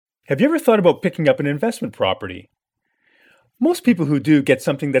Have you ever thought about picking up an investment property? Most people who do get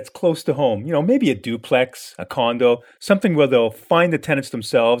something that's close to home, maybe a duplex, a condo, something where they'll find the tenants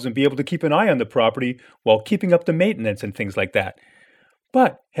themselves and be able to keep an eye on the property while keeping up the maintenance and things like that.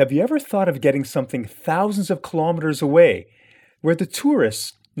 But have you ever thought of getting something thousands of kilometers away where the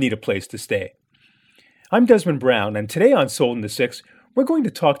tourists need a place to stay? I'm Desmond Brown, and today on Sold in the Six, we're going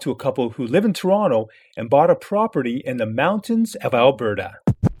to talk to a couple who live in Toronto and bought a property in the mountains of Alberta.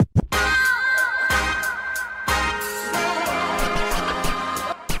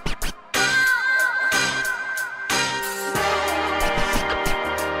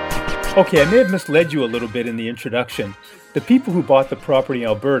 Okay, I may have misled you a little bit in the introduction. The people who bought the property in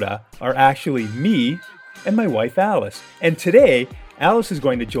Alberta are actually me and my wife Alice. And today, Alice is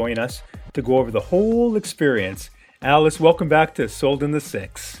going to join us to go over the whole experience. Alice, welcome back to Sold in the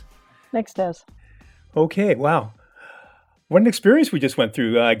Six. Thanks, Des. Okay, wow. What an experience we just went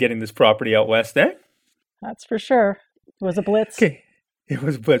through getting this property out west, eh? That's for sure. It was a blitz. Okay, it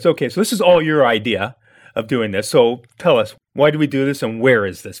was a blitz. Okay, so this is all your idea of doing this. So tell us, why do we do this and where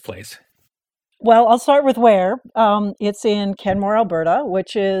is this place? Well, I'll start with where. It's in Canmore, Alberta,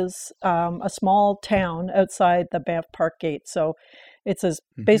 which is a small town outside the Banff Park gate. So it's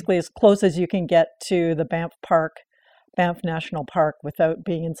basically as close as you can get to the Banff Park, Banff National Park, without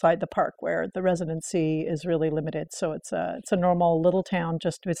being inside the park, where the residency is really limited. So it's a normal little town.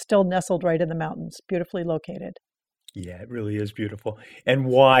 It's still nestled right in the mountains, beautifully located. Yeah, it really is beautiful. And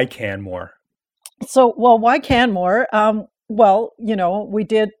why Canmore? So, why Canmore? We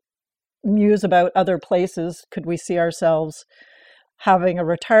did muse about other places. Could we see ourselves having a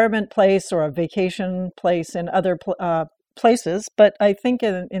retirement place or a vacation place in other places? But I think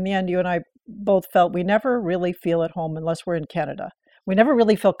in the end, you and I both felt we never really feel at home unless we're in Canada. We never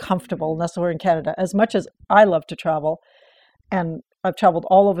really feel comfortable unless we're in Canada. As much as I love to travel, and I've traveled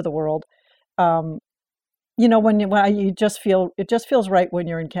all over the world, when you just feel, it just feels right when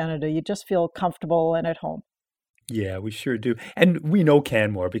you're in Canada. You just feel comfortable and at home. Yeah, we sure do. And we know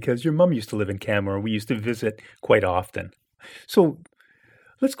Canmore because your mom used to live in Canmore. We used to visit quite often. So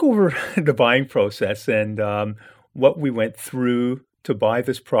let's go over the buying process and what we went through to buy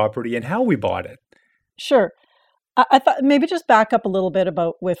this property and how we bought it. Sure. I thought maybe just back up a little bit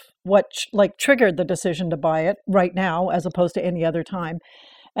about with what triggered the decision to buy it right now as opposed to any other time.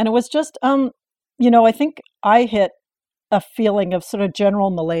 And it was just, I think I hit a feeling of sort of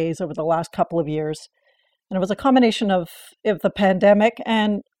general malaise over the last couple of years. And it was a combination of the pandemic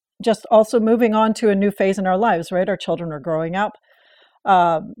and just also moving on to a new phase in our lives, right? Our children are growing up.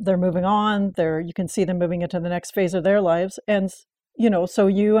 They're moving on. You can see them moving into the next phase of their lives. And, so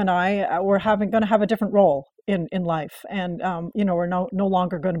you and I, we're going to have a different role in life. And, we're no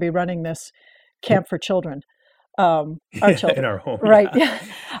longer going to be running this camp for children. Our children. In our home. Right. Yeah.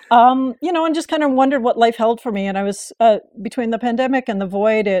 And just kind of wondered what life held for me. And I was between the pandemic and the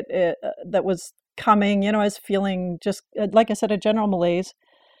void that was coming, I was feeling just, like I said, a general malaise.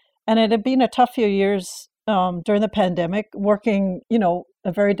 And it had been a tough few years during the pandemic, working,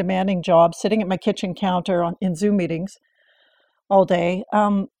 a very demanding job, sitting at my kitchen counter in Zoom meetings all day.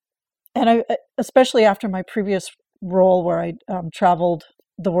 And I, especially after my previous role where I traveled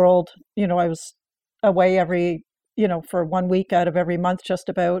the world, I was away for 1 week out of every month, just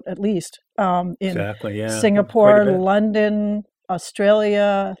about at least in Exactly, yeah. Singapore, London,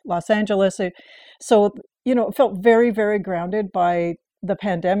 Australia, Los Angeles. So, it felt very, very grounded by the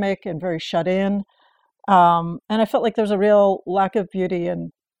pandemic and very shut in. And I felt like there's a real lack of beauty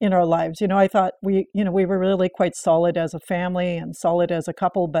in our lives. I thought we were really quite solid as a family and solid as a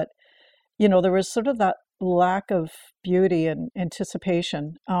couple, but, there was sort of that lack of beauty and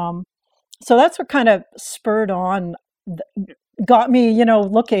anticipation. So that's what kind of spurred on, got me,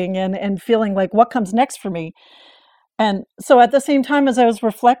 looking and feeling like what comes next for me. And so at the same time as I was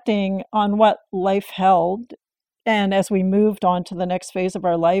reflecting on what life held, and as we moved on to the next phase of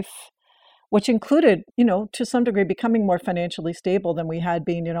our life, which included, to some degree, becoming more financially stable than we had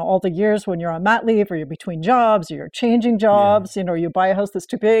been, all the years when you're on mat leave or you're between jobs or you're changing jobs, you buy a house that's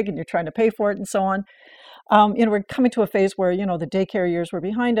too big and you're trying to pay for it and so on. We're coming to a phase where, the daycare years were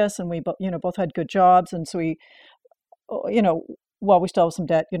behind us and we, both had good jobs. And so we, while we still have some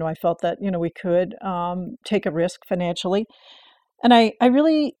debt, I felt that, we could take a risk financially. And I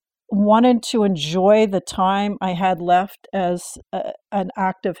really wanted to enjoy the time I had left as an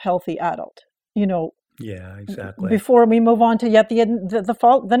active, healthy adult, Yeah, exactly. before we move on to yet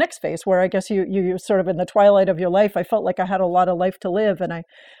the next phase where I guess you're sort of in the twilight of your life. I felt like I had a lot of life to live, and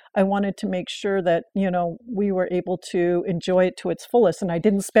I wanted to make sure that, we were able to enjoy it to its fullest. And I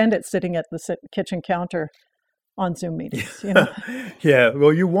didn't spend it sitting at the kitchen counter on Zoom meetings, you know. Yeah,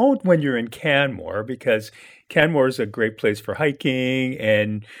 well, you won't when you're in Canmore because Canmore is a great place for hiking,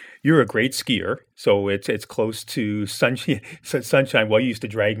 and you're a great skier. So it's close to sunshine. Sunshine. Well, you used to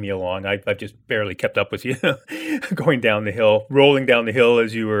drag me along. I've just barely kept up with you, going down the hill, rolling down the hill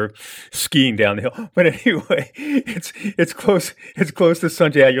as you were skiing down the hill. But anyway, it's close. It's close to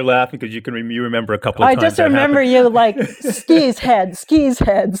sunshine. Yeah, you're laughing because you remember a couple of I times just that remember happened. you like skis head, skis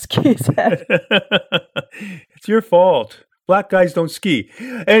head, skis head. It's your fault. Black guys don't ski.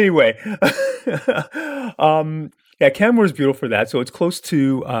 Anyway, yeah, Canmore is beautiful for that. So it's close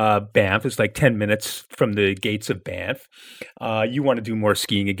to Banff. It's like 10 minutes from the gates of Banff. You want to do more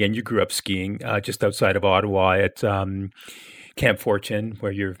skiing again. You grew up skiing just outside of Ottawa at Camp Fortune,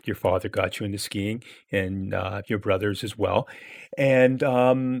 where your father got you into skiing, and your brothers as well. And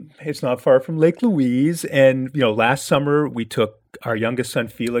it's not far from Lake Louise. And last summer we took our youngest son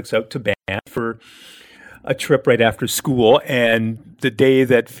Felix out to Banff for a trip right after school. And the day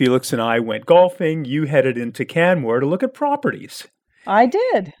that Felix and I went golfing, you headed into Canmore to look at properties. I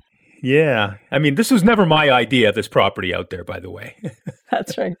did. Yeah. I mean, this was never my idea, this property out there, by the way.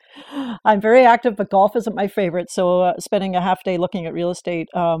 That's right. I'm very active, but golf isn't my favorite. So spending a half day looking at real estate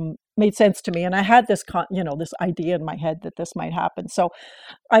made sense to me. And I had this, this idea in my head that this might happen. So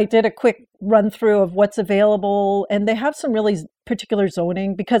I did a quick run through of what's available. And they have some really particular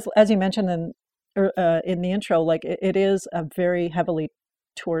zoning because, as you mentioned in the intro, like it is a very heavily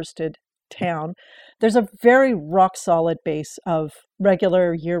touristed town. There's a very rock solid base of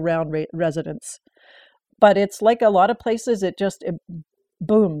regular year-round residents, but it's like a lot of places. It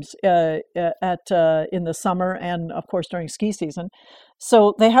booms in the summer and of course during ski season.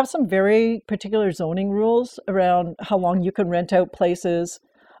 So they have some very particular zoning rules around how long you can rent out places,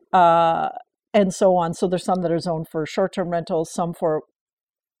 and so on. So there's some that are zoned for short-term rentals, some for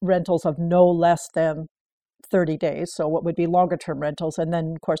rentals of no less than 30 days. So what would be longer term rentals, and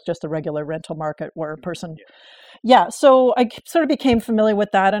then of course just the regular rental market where a person. Yeah, so I sort of became familiar with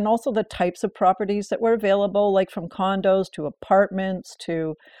that, and also the types of properties that were available, like from condos to apartments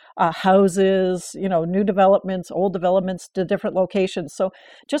to houses, new developments, old developments to different locations. So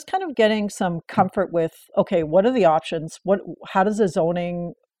just kind of getting some comfort with, okay, what are the options? How does the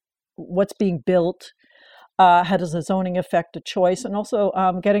zoning, what's being built? How does the zoning affect a choice? And also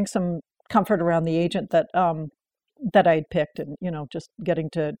getting some comfort around the agent that I'd picked, and just getting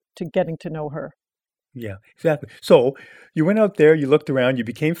to know her. Yeah, exactly. So you went out there, you looked around, you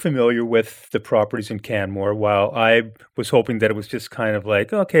became familiar with the properties in Canmore, while I was hoping that it was just kind of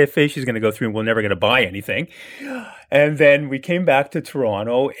like, okay, Faye's going to go through and we're never going to buy anything. And then we came back to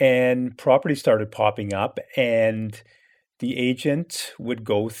Toronto and properties started popping up, and the agent would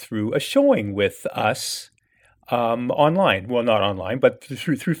go through a showing with us online. Well, not online, but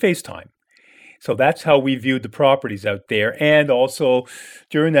through FaceTime. So that's how we viewed the properties out there. And also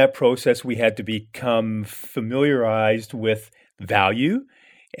during that process, we had to become familiarized with value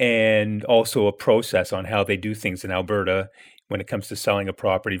and also a process on how they do things in Alberta when it comes to selling a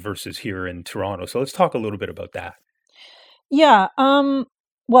property versus here in Toronto. So let's talk a little bit about that. Yeah. Well,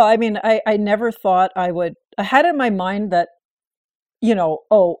 I mean, I never thought I had in my mind that,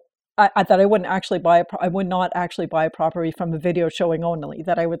 I thought I would not actually buy a property from a video showing only,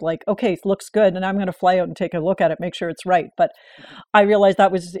 that I would like, okay, it looks good, and I'm going to fly out and take a look at it, make sure it's right. But I realized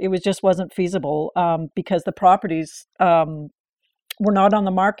it just wasn't feasible because the properties were not on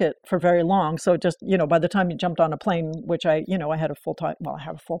the market for very long. So just, by the time you jumped on a plane, which I have a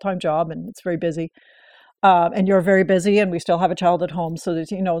full-time job and it's very busy. And you're very busy, and we still have a child at home. So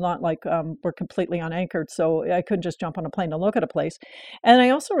there's, not like we're completely unanchored. So I couldn't just jump on a plane to look at a place. And I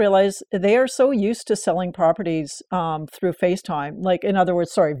also realized they are so used to selling properties through FaceTime. Like, in other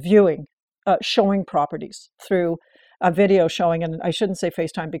words, showing properties through a video showing. And I shouldn't say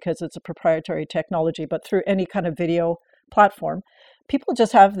FaceTime because it's a proprietary technology, but through any kind of video platform. People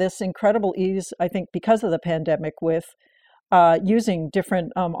just have this incredible ease, I think, because of the pandemic, with using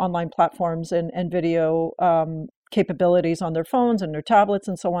different online platforms and video capabilities on their phones and their tablets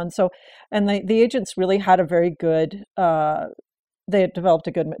and so on. So, and the agents really had a very good, they had developed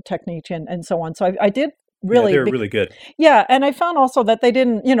a good technique and so on. So I did really, they're really good. Yeah, and I found also that they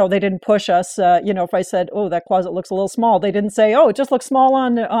didn't push us. If I said, "Oh, that closet looks a little small," they didn't say, "Oh, it just looks small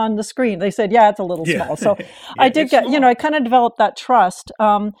on the screen." They said, "Yeah, it's a little small." So I did get, I kind of developed that trust.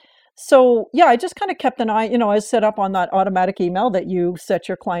 So yeah, I just kind of kept an eye, I set up on that automatic email that you set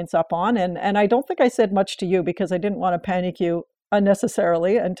your clients up on. And I don't think I said much to you because I didn't want to panic you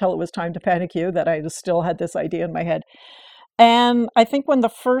unnecessarily until it was time to panic you, that I still had this idea in my head. And I think when the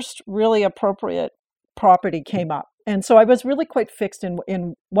first really appropriate property came up, And so I was really quite fixed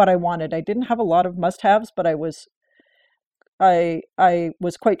in what I wanted. I didn't have a lot of must-haves, but I was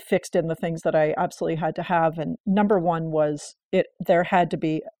quite fixed in the things that I absolutely had to have. And number one was there had to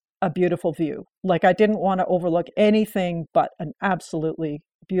be a beautiful view. Like I didn't want to overlook anything but an absolutely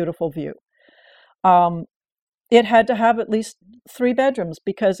beautiful view. It had to have at least 3 bedrooms,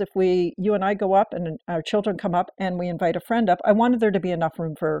 because if you and I go up and our children come up and we invite a friend up, I wanted there to be enough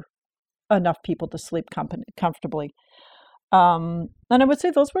room for enough people to sleep comfortably. And I would say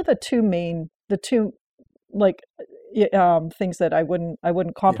those were the two like things that I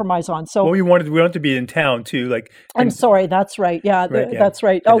wouldn't compromise on. So well, we wanted to be in town too, like. I'm sorry, that's right. Yeah, right, that's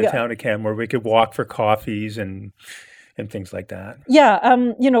right. In the town of Canmore, where we could walk for coffees and things like that. Yeah,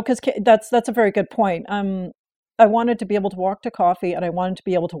 because that's a very good point. I wanted to be able to walk to coffee, and I wanted to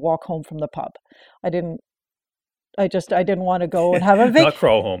be able to walk home from the pub. I didn't want to go and have a not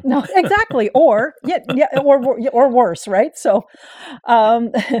crawl home. No, exactly. Or or worse, right? So,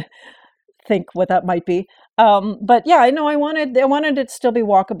 think what that might be. But yeah, I know I wanted it to still be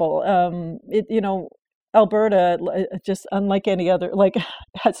walkable. Alberta, just unlike any other, like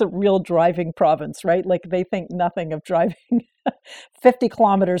has a real driving province, right? Like they think nothing of driving 50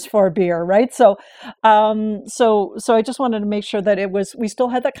 kilometers for a beer, right? So I just wanted to make sure that we still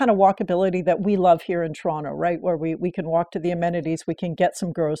had that kind of walkability that we love here in Toronto, right? Where we can walk to the amenities, we can get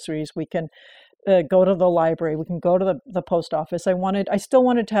some groceries, we can go to the library, we can go to the post office. I still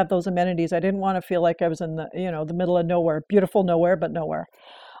wanted to have those amenities. I didn't want to feel like I was in the middle of nowhere, beautiful nowhere, but nowhere.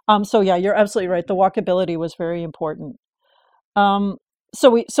 So yeah, you're absolutely right. The walkability was very important.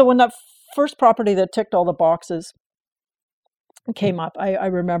 So when that first property that ticked all the boxes came up, I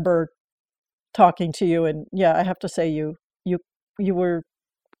remember talking to you, and yeah, I have to say you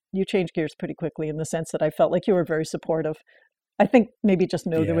changed gears pretty quickly, in the sense that I felt like you were very supportive. I think maybe just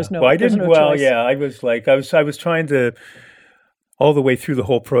there was no. Well, I didn't. Well, choice. Yeah, I was like, I was trying to. All the way through the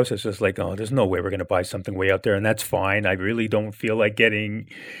whole process, it's like, oh, there's no way we're going to buy something way out there, and that's fine. I really don't feel like getting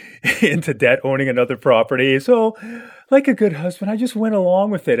into debt owning another property. So, like a good husband, I just went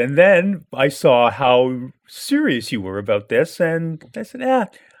along with it. And then I saw how serious you were about this, and I said,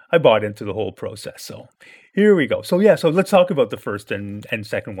 I bought into the whole process. So here we go. So yeah, so let's talk about the first and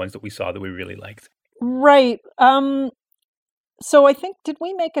second ones that we saw that we really liked. Right. So I think, did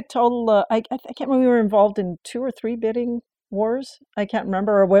we make a total? I can't remember. We were involved in 2 or 3 bidding wars. I can't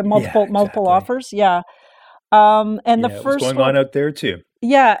remember, or multiple offers. Yeah. And the first was going on out there too.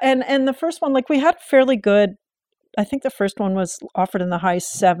 Yeah, and the first one, like, we had fairly good. I think the first one was offered in the high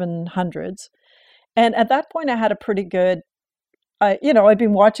 700s, and at that point I had a pretty good. I'd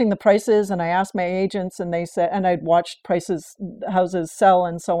been watching the prices, and I asked my agents, and they said, and I'd watched houses sell,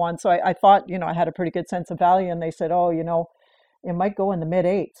 and so on. So I thought, I had a pretty good sense of value, and they said, oh, it might go in the mid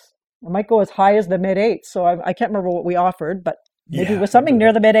 8s. It might go as high as the mid 8s. So I can't remember what we offered, but maybe it was something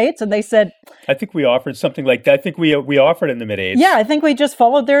near the mid 8s. And they said, I think we offered something like that. I think we offered in the mid 8s. Yeah, I think we just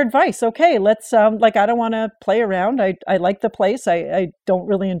followed their advice. Okay, let's, I don't want to play around. I like the place. I don't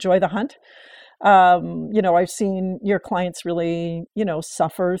really enjoy the hunt. I've seen your clients really,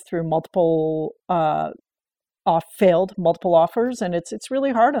 suffer through multiple, failed multiple offers, and it's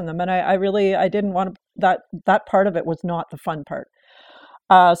really hard on them. And I didn't want to, that part of it was not the fun part.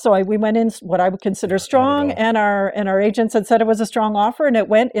 So we went in what I would consider strong, and our agents had said it was a strong offer, and it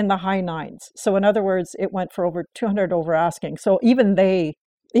went in the high 9s. So in other words, it went for over 200 over asking. So even the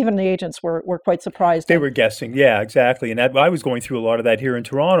agents were quite surprised. They were guessing. Yeah, exactly. And I was going through a lot of that here in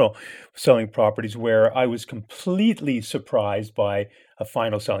Toronto, selling properties where I was completely surprised by a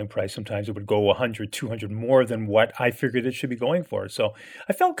final selling price. Sometimes it would go 100, 200 more than what I figured it should be going for. So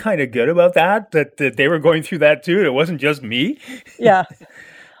I felt kind of good about that they were going through that too. It wasn't just me. Yeah.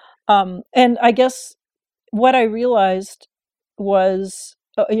 And I guess what I realized was,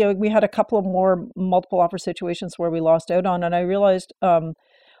 we had a couple of more multiple offer situations where we lost out on, and I realized,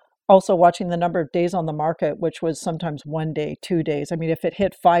 also watching the number of days on the market, which was sometimes 1 day, 2 days. I mean, if it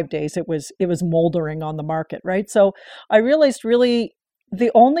hit 5 days, it was moldering on the market, right? So I realized really the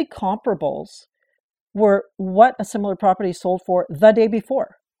only comparables were what a similar property sold for the day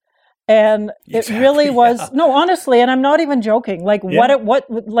before. And it really was, no, honestly, and I'm not even joking, like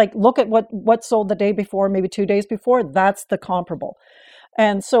look at what sold the day before, maybe 2 days before, that's the comparable.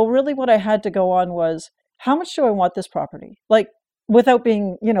 And so really what I had to go on was, how much do I want this property? Like, without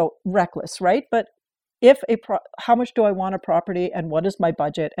being, reckless, right? But how much do I want a property, and what is my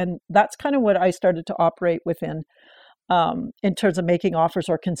budget? And that's kind of what I started to operate within, in terms of making offers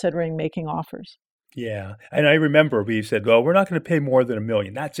or considering making offers. Yeah. And I remember we said, well, we're not going to pay more than $1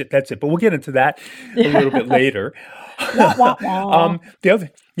 million. That's it. That's it. But we'll get into that a little bit later. Wah, wah, wah.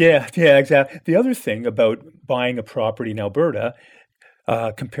 Yeah, exactly. The other thing about buying a property in Alberta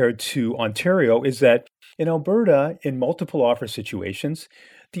compared to Ontario is that in Alberta, in multiple offer situations,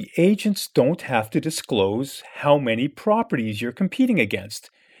 the agents don't have to disclose how many properties you're competing against.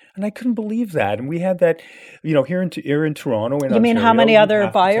 And I couldn't believe that. And we had that, here in Toronto and You mean how many other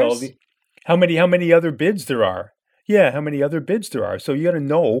buyers? How many other bids there are. Yeah, how many other bids there are. So you got to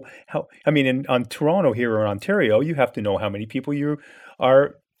know on Toronto here or Ontario, you have to know how many people you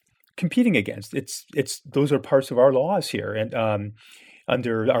are competing against. Those are parts of our laws here and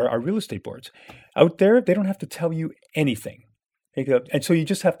under our real estate boards. Out there, they don't have to tell you anything. And so you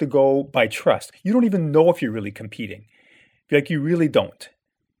just have to go by trust. You don't even know if you're really competing. Like you really don't.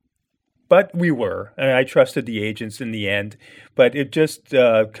 But we were, and I trusted the agents in the end, but it just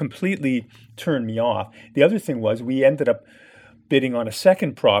completely turned me off. The other thing was we ended up bidding on a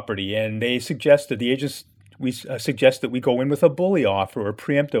second property, and they suggested, the agents, we suggest that we go in with a bully offer or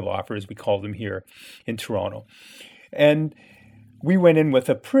preemptive offer, as we call them here in Toronto. And we went in with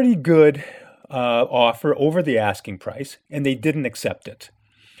a pretty good offer over the asking price, and they didn't accept it.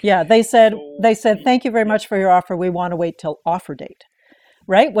 Yeah, they said, thank you very much for your offer. We want to wait till offer date.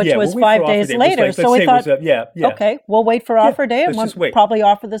 Right, which was 5 days later. So we thought, okay, we'll wait for offer day and we'll probably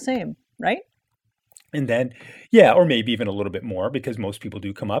offer the same, right? And then, or maybe even a little bit more because most people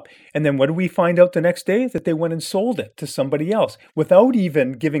do come up. And then what do we find out the next day? That they went and sold it to somebody else without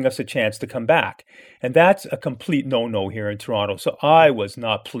even giving us a chance to come back. And that's a complete no-no here in Toronto. So I was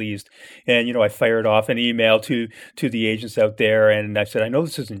not pleased. And, I fired off an email to the agents out there. And I said, I know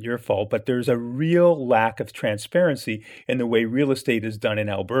this isn't your fault, but there's a real lack of transparency in the way real estate is done in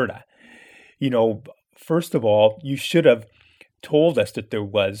Alberta. First of all, you should have told us that there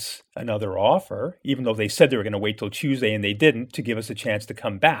was another offer, even though they said they were going to wait till Tuesday and they didn't, to give us a chance to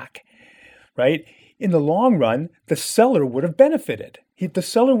come back, right? In the long run, the seller would have benefited. The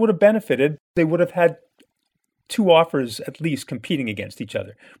seller would have benefited. They would have had two offers at least competing against each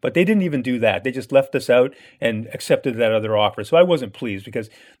other. But they didn't even do that. They just left us out and accepted that other offer. So I wasn't pleased because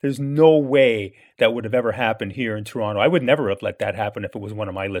there's no way that would have ever happened here in Toronto. I would never have let that happen if it was one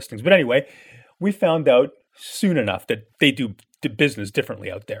of my listings. But anyway, we found out soon enough that they do business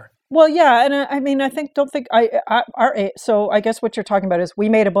differently out there. Well, yeah, and so I guess what you're talking about is we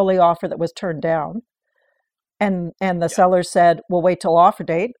made a bully offer that was turned down, and the seller said we'll wait till offer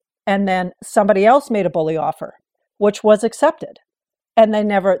date, and then somebody else made a bully offer, which was accepted, and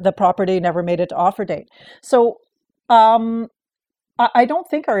the property never made it to offer date. So, I don't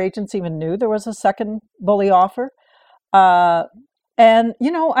think our agents even knew there was a second bully offer. And,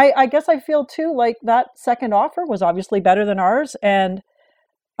 I guess I feel too like that second offer was obviously better than ours. And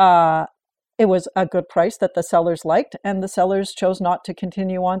it was a good price that the sellers liked. And the sellers chose not to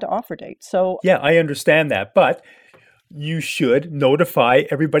continue on to offer date. So, yeah, I understand that. But you should notify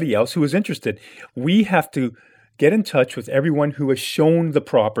everybody else who is interested. We have to get in touch with everyone who has shown the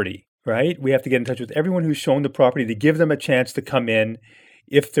property, right? We have to get in touch with everyone who's shown the property to give them a chance to come in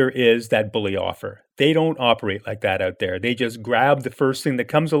if there is that bully offer. They don't operate like that out there. They just grab the first thing that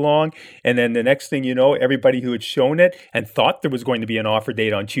comes along, and then the next thing you know, everybody who had shown it and thought there was going to be an offer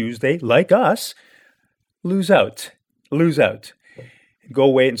date on Tuesday, like us, lose out. Go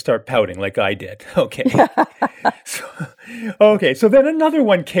away and start pouting like I did. Okay. So then another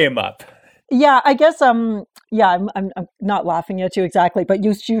one came up. Yeah, I guess I'm not laughing at you exactly, but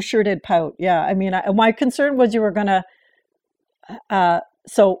you sure did pout. Yeah, I mean, my concern was you were gonna.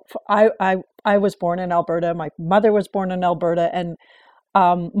 So I was born in Alberta. My mother was born in Alberta, and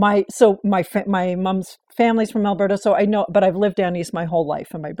my mom's family's from Alberta. So I know, but I've lived down east my whole life,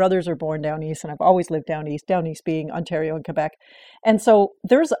 and my brothers are born down east, and I've always lived down east. Down east being Ontario and Quebec, and so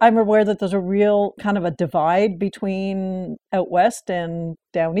I'm aware that there's a real kind of a divide between out west and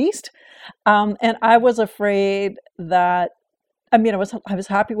down east, and I was afraid that. I mean, I was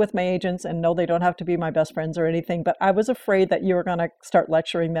happy with my agents, and no, they don't have to be my best friends or anything, but I was afraid that you were going to start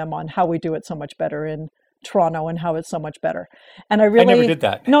lecturing them on how we do it so much better in Toronto and how it's so much better. And I never did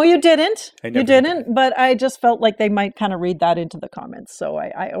that. No, you didn't. You didn't, but I just felt like they might kind of read that into the comments. So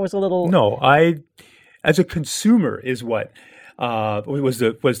I was a little... No, as a consumer is what was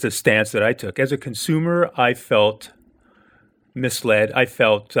the stance that I took. As a consumer, I felt misled. I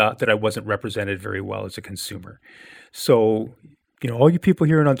felt that I wasn't represented very well as a consumer. So... all you people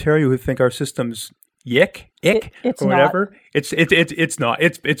here in Ontario who think our system's ick, it's or whatever, not. It's not.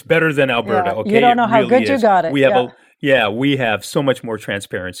 It's better than Alberta. Yeah, okay, you don't know how good you got it. We have so much more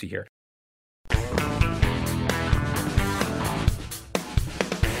transparency here.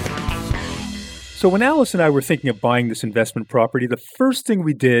 So when Alice and I were thinking of buying this investment property, the first thing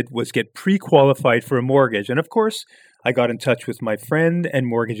we did was get pre-qualified for a mortgage. And of course, I got in touch with my friend and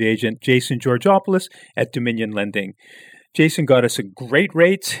mortgage agent, Jason Georgopoulos at Dominion Lending. Jason got us a great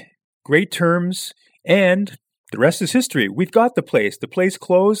rate, great terms, and the rest is history. We've got the place. The place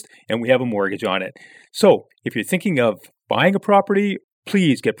closed, and we have a mortgage on it. So if you're thinking of buying a property,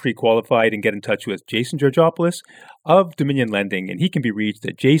 please get pre-qualified and get in touch with Jason Georgopoulos of Dominion Lending. And he can be reached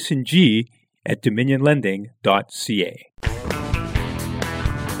at jasong@dominionlending.ca.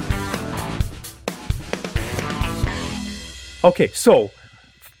 Okay, so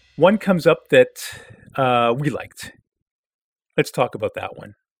one comes up that we liked. Let's talk about that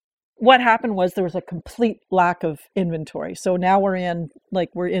one. What happened was there was a complete lack of inventory. So now we're in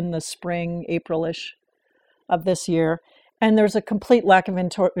the spring, April-ish of this year, and there's a complete lack of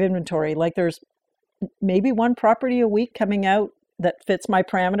inventory. Like there's maybe one property a week coming out that fits my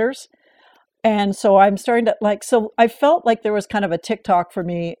parameters. And so I'm starting to so I felt like there was kind of a TikTok for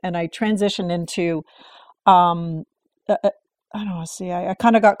me, and I transitioned into, I don't know, I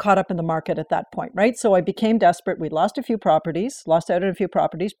kind of got caught up in the market at that point, right? So I became desperate. We lost out on a few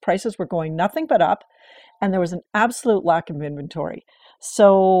properties. Prices were going nothing but up, and there was an absolute lack of inventory.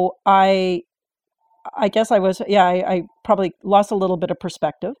 So I guess I probably lost a little bit of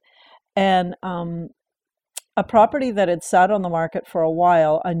perspective. And a property that had sat on the market for a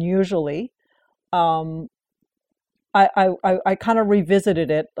while, unusually, I kind of revisited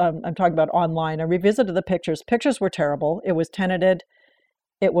it. I'm talking about online. I revisited the pictures. Pictures were terrible. It was tenanted.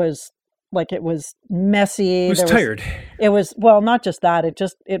 It was messy. It was tired. It was, well, not just that. It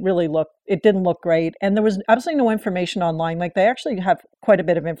didn't look great. And there was absolutely no information online. Like they actually have quite a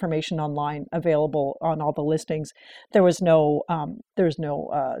bit of information online available on all the listings. There was no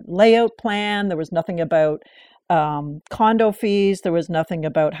layout plan. There was nothing about condo fees. There was nothing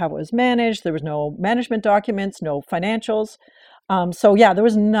about how it was managed. There was no management documents, no financials. So yeah, there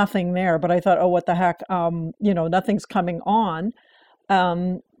was nothing there, but I thought, oh, what the heck? Nothing's coming on.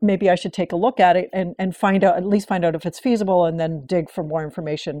 Maybe I should take a look at it and at least find out if it's feasible, and then dig for more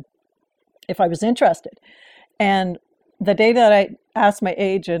information if I was interested. And the day that I asked my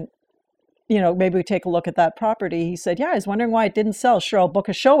agent, maybe we take a look at that property, he said, yeah, I was wondering why it didn't sell. Sure, I'll book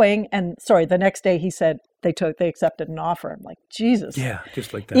a showing. And the next day he said they accepted an offer. I'm like, Jesus. Yeah,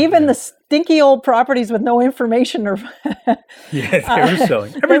 just like that. Even the stinky old properties with no information or yeah, they were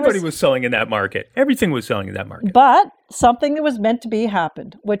selling. Everybody was selling in that market. Everything was selling in that market. But something that was meant to be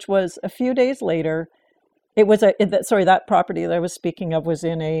happened, which was a few days later. That property that I was speaking of was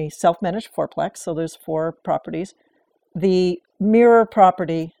in a self-managed fourplex. So there's 4 properties. The mirror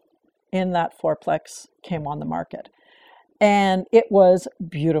property in that fourplex came on the market, and it was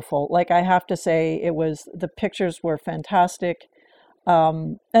beautiful. Like, I have to say, the pictures were fantastic.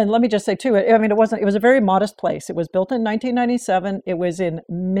 And let me just say too, it was a very modest place. It was built in 1997. It was in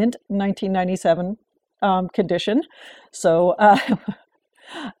mint 1997 condition. So,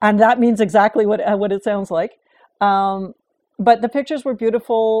 and that means exactly what it sounds like. But the pictures were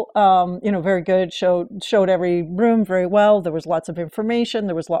beautiful, very good, showed every room very well. There was lots of information.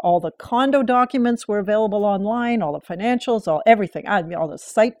 There was all the condo documents were available online, all the financials, everything, all the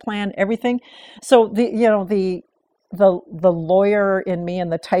site plan, everything. So the lawyer in me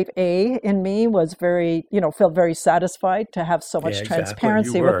and the type A in me was felt very satisfied to have so much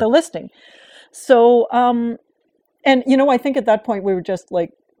transparency with the listing. So, and I think at that point we were just like,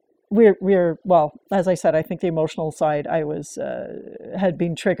 well, as I said, I think the emotional side had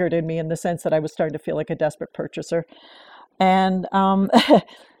been triggered in me in the sense that I was starting to feel like a desperate purchaser. And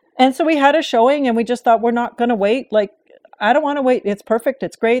and so we had a showing, and we just thought, we're not going to wait. Like, I don't want to wait. It's perfect.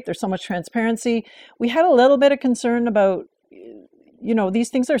 It's great. There's so much transparency. We had a little bit of concern about, these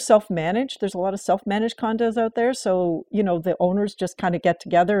things are self-managed. There's a lot of self-managed condos out there. So, the owners just kind of get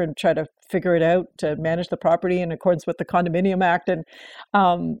together and try to figure it out to manage the property in accordance with the Condominium Act. And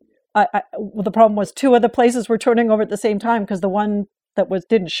the problem was 2 other places were turning over at the same time, because the one that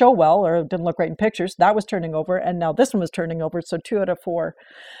didn't show well or didn't look great in pictures, that was turning over, and now this one was turning over. So 2 out of 4,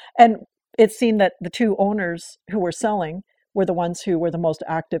 and it seemed that the 2 owners who were selling were the ones who were the most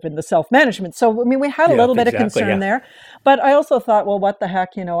active in the self-management. So we had a little bit of concern there, but I also thought, well, what the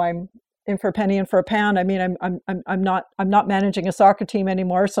heck, I'm in for a penny and for a pound. I'm not managing a soccer team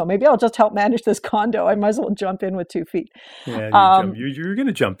anymore, so maybe I'll just help manage this condo. I might as well jump in with 2 feet. Yeah, you're going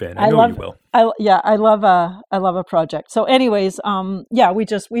to jump in. I know you will. I love a project. So, anyways,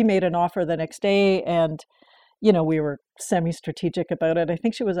 we made an offer the next day, and we were semi-strategic about it. I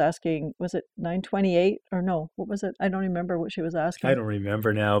think she was asking, was it 928 or no? What was it? I don't remember what she was asking. I don't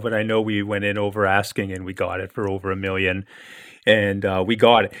remember now, but I know we went in over asking, and we got it for over $1 million, and we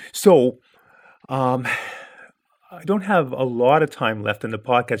got it. So Um, I don't have a lot of time left in the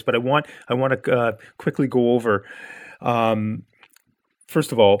podcast, but I want to quickly go over. Um,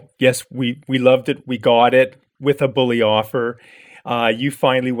 First of all, yes, we loved it. We got it with a bully offer. You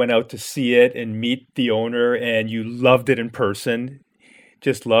finally went out to see it and meet the owner, and you loved it in person.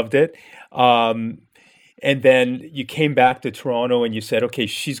 Just loved it. Um, and then you came back to Toronto and you said, okay,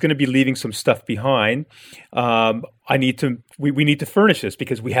 she's going to be leaving some stuff behind. We need to furnish this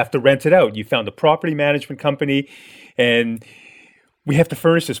because we have to rent it out. You found a property management company and we have to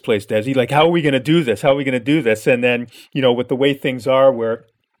furnish this place, Desi. Like, how are we going to do this? How are we going to do this? And then, with the way things are where,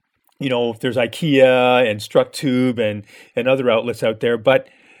 there's IKEA and Structube and other outlets out there, but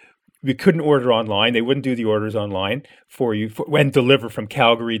we couldn't order online. They wouldn't do the orders online for you when deliver from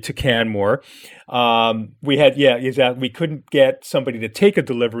Calgary to Canmore. We couldn't get somebody to take a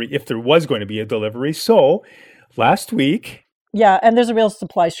delivery if there was going to be a delivery. So last week, Yeah, and there's a real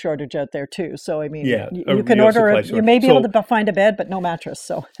supply shortage out there too. So I mean, you can real order supply it. You shortage. may be So able to find a bed, but no mattress.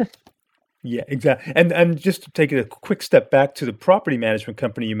 So yeah, exactly. And just to take a quick step back to the property management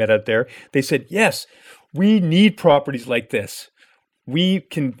company you met out there, they said, yes, we need properties like this. We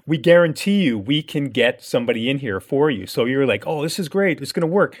guarantee you we can get somebody in here for you. So you're like, oh, this is great. It's going to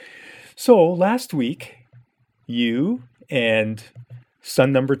work. So last week, you and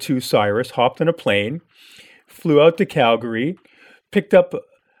son number 2, Cyrus, hopped on a plane, flew out to Calgary, picked up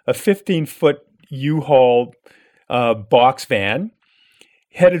a 15-foot U-Haul box van,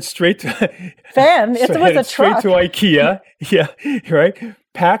 headed straight to van, it was a headed straight truck. to IKEA. Yeah, right.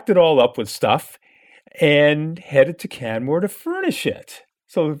 Packed it all up with stuff and headed to Canmore to furnish it.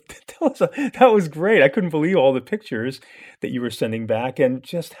 So that was great. I couldn't believe all the pictures that you were sending back and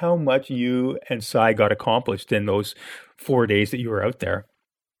just how much you and Cy got accomplished in those 4 days that you were out there.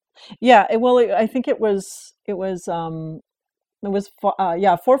 Yeah, I think it was 4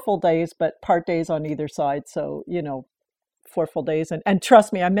 full days, but part days on either side. So 4 full days, and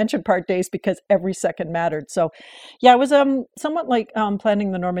trust me, I mentioned part days because every second mattered. So yeah, it was somewhat like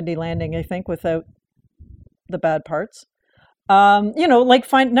planning the Normandy landing, I think, without the bad parts. Like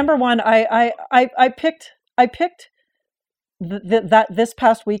find number one, I picked that this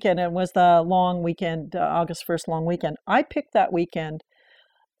past weekend. It was the long weekend, August 1st long weekend. I picked that weekend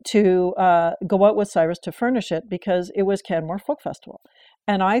to go out with Cyrus to furnish it because it was Canmore Folk Festival.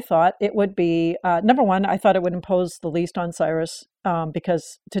 And I thought it would be, number one, I thought it would impose the least on Cyrus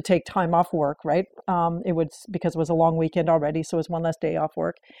because to take time off work, right? Because it was a long weekend already, so it was one less day off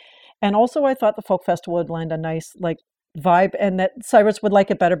work. And also I thought the Folk Festival would lend a nice vibe and that Cyrus would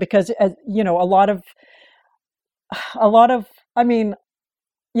like it better because, a lot of, I mean,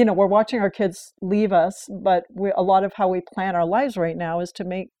 we're watching our kids leave us, but a lot of how we plan our lives right now is to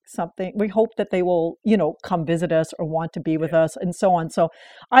make something. We hope that they will, come visit us or want to be with us and so on. So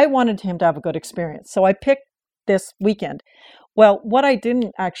I wanted him to have a good experience. So I picked this weekend. Well, what I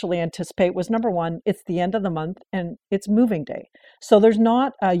didn't actually anticipate was number one, it's the end of the month and it's moving day. So there's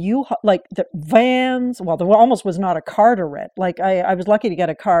not like the vans. Well, there almost was not a car to rent. Like I was lucky to get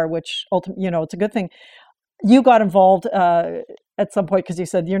a car, which ultimately, it's a good thing. You got involved at some point because you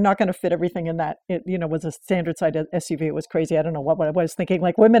said you're not going to fit everything in that. It was a standard size SUV. It was crazy. I don't know what I was thinking.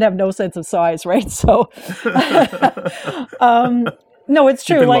 Like women have no sense of size, right? So, no, it's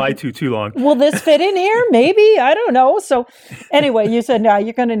true. You've been like, lied to too long. Will this fit in here? Maybe. I don't know. So, anyway, you said no.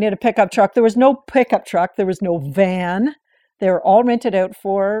 You're going to need a pickup truck. There was no pickup truck. There was no van. They were all rented out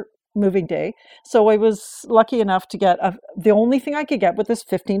for moving day. So I was lucky enough to get the only thing I could get with this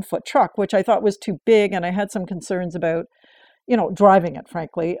 15-foot truck, which I thought was too big, and I had some concerns about, driving it,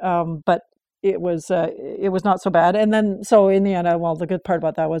 frankly. But it was not so bad. And then so in the end, the good part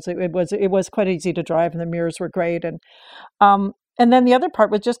about that was it was quite easy to drive, and the mirrors were great. And then the other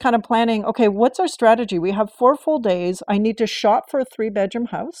part was just kind of planning. Okay, what's our strategy? We have 4 full days. I need to shop for a 3-bedroom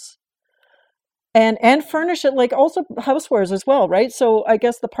house. And furnish it, like also housewares as well, right? So I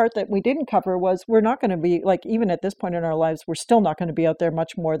guess the part that we didn't cover was we're not going to be, like, even at this point in our lives, we're still not going to be out there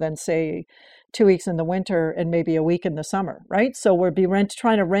much more than, say, 2 weeks in the winter and maybe a week in the summer, right? So we'll be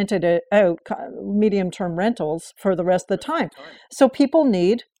trying to rent it out, medium-term rentals for the rest of the time. So people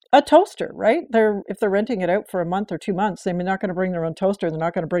need a toaster, right? If they're renting it out for a month or 2 months, they're not going to bring their own toaster. They're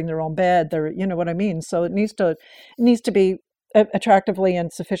not going to bring their own bed. You know what I mean? So it needs to be attractively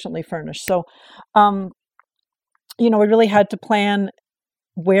and sufficiently furnished. So, we really had to plan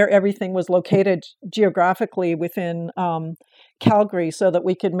where everything was located geographically within Calgary so that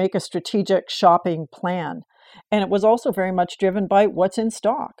we could make a strategic shopping plan. And it was also very much driven by what's in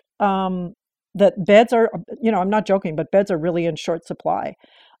stock. That beds are, I'm not joking, but beds are really in short supply.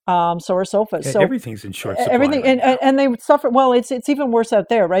 So are sofas. Yeah, so everything's in short supply. everything, right now. and they would suffer. Well, it's even worse out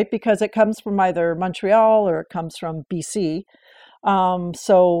there, right? Because it comes from either Montreal or it comes from BC.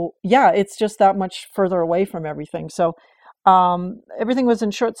 So yeah, it's just that much further away from everything. So everything was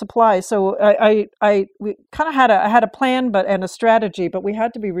in short supply. So we kind of had a plan, and a strategy, but we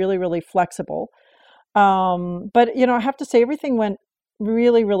had to be really, really flexible. But I have to say everything went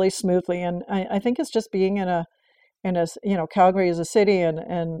really, really smoothly, and I think it's just being in a Calgary is a city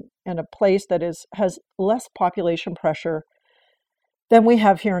and a place that has less population pressure than we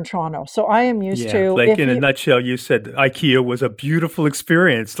have here in Toronto. So I am used to. Like in a nutshell, you said IKEA was a beautiful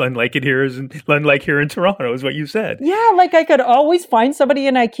experience, unlike here in Toronto, is what you said. Yeah, like I could always find somebody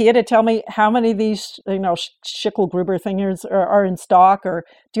in IKEA to tell me how many of these, Schicklgruber thingers are in stock, or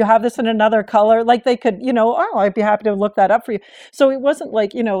do you have this in another color? Like they could, I'd be happy to look that up for you. So it wasn't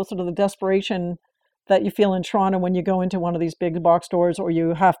like, sort of the desperation that you feel in Toronto when you go into one of these big box stores, or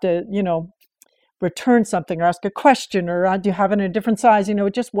you have to, return something or ask a question, or do you have it in a different size?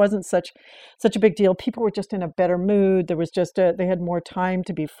 It just wasn't such a big deal. People were just in a better mood. There was just they had more time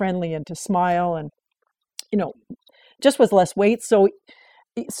to be friendly and to smile, and just was less wait. So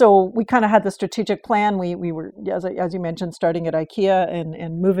we kind of had the strategic plan. We were, as you mentioned, starting at IKEA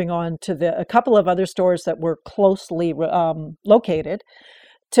and moving on to a couple of other stores that were closely located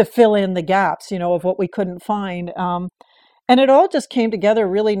to fill in the gaps, of what we couldn't find. And it all just came together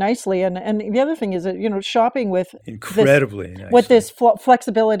really nicely. And the other thing is that, shopping with this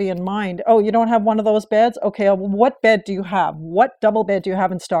flexibility in mind. Oh, you don't have one of those beds? Okay, well, what bed do you have? What double bed do you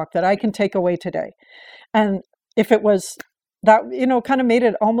have in stock that I can take away today? And if it was that, kind of made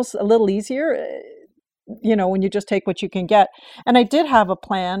it almost a little easier, when you just take what you can get. And I did have a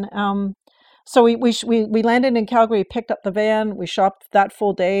plan. So we landed in Calgary, picked up the van, we shopped that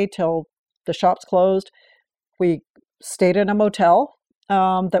full day till the shops closed. We stayed in a motel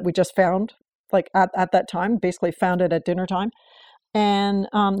that we just found, like at that time, basically found it at dinner time, and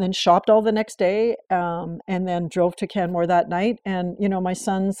then shopped all the next day, and then drove to Canmore that night. And my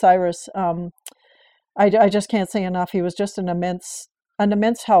son Cyrus, I just can't say enough. He was just an immense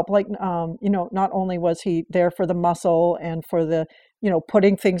help. Like not only was he there for the muscle and for the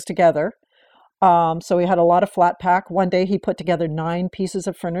putting things together. So we had a lot of flat pack. One day he put together 9 pieces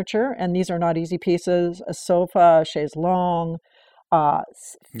of furniture, and these are not easy pieces: a sofa, a chaise longue, 5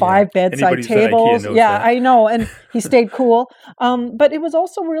 bedside tables. Yeah, I know. And he stayed cool. But it was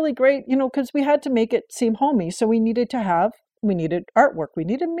also really great, because we had to make it seem homey. So we needed artwork, we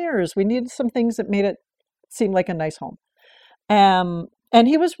needed mirrors, we needed some things that made it seem like a nice home. And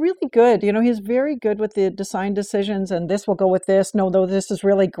he was really good. He's very good with the design decisions, and this will go with this. No, though, this is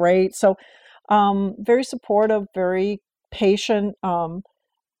really great. So very supportive, very patient,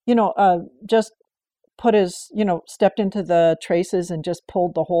 just put his, stepped into the traces and just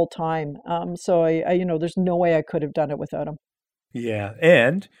pulled the whole time. So I there's no way I could have done it without him. Yeah.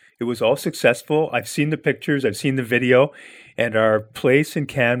 And it was all successful. I've seen the pictures, I've seen the video, and our place in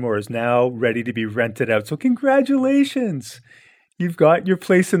Canmore is now ready to be rented out. So congratulations. You've got your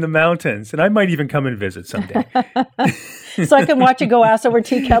place in the mountains, and I might even come and visit someday. So I can watch you go ass over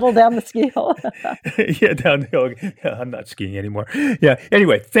tea kettle down the ski hill. Yeah, down the hill. Yeah, I'm not skiing anymore. Yeah.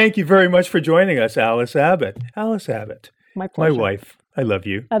 Anyway, thank you very much for joining us, Alice Abbott. Alice Abbott. My pleasure. My wife. I love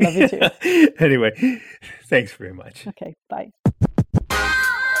you. I love you too. Anyway, thanks very much. Okay, bye.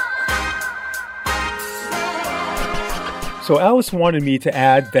 So Alice wanted me to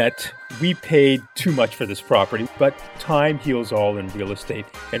add that we paid too much for this property, but time heals all in real estate,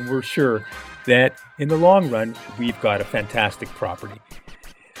 and we're sure that in the long run, we've got a fantastic property.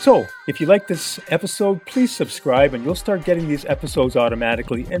 So if you like this episode, please subscribe and you'll start getting these episodes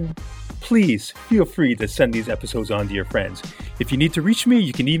automatically. And please feel free to send these episodes on to your friends. If you need to reach me,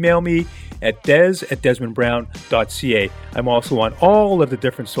 you can email me at des@desmondbrown.ca. I'm also on all of the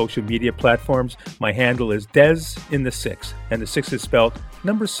different social media platforms. My handle is Des6, and the 6 is spelled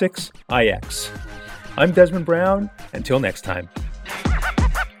number 6 IX. I'm Desmond Brown. Until next time.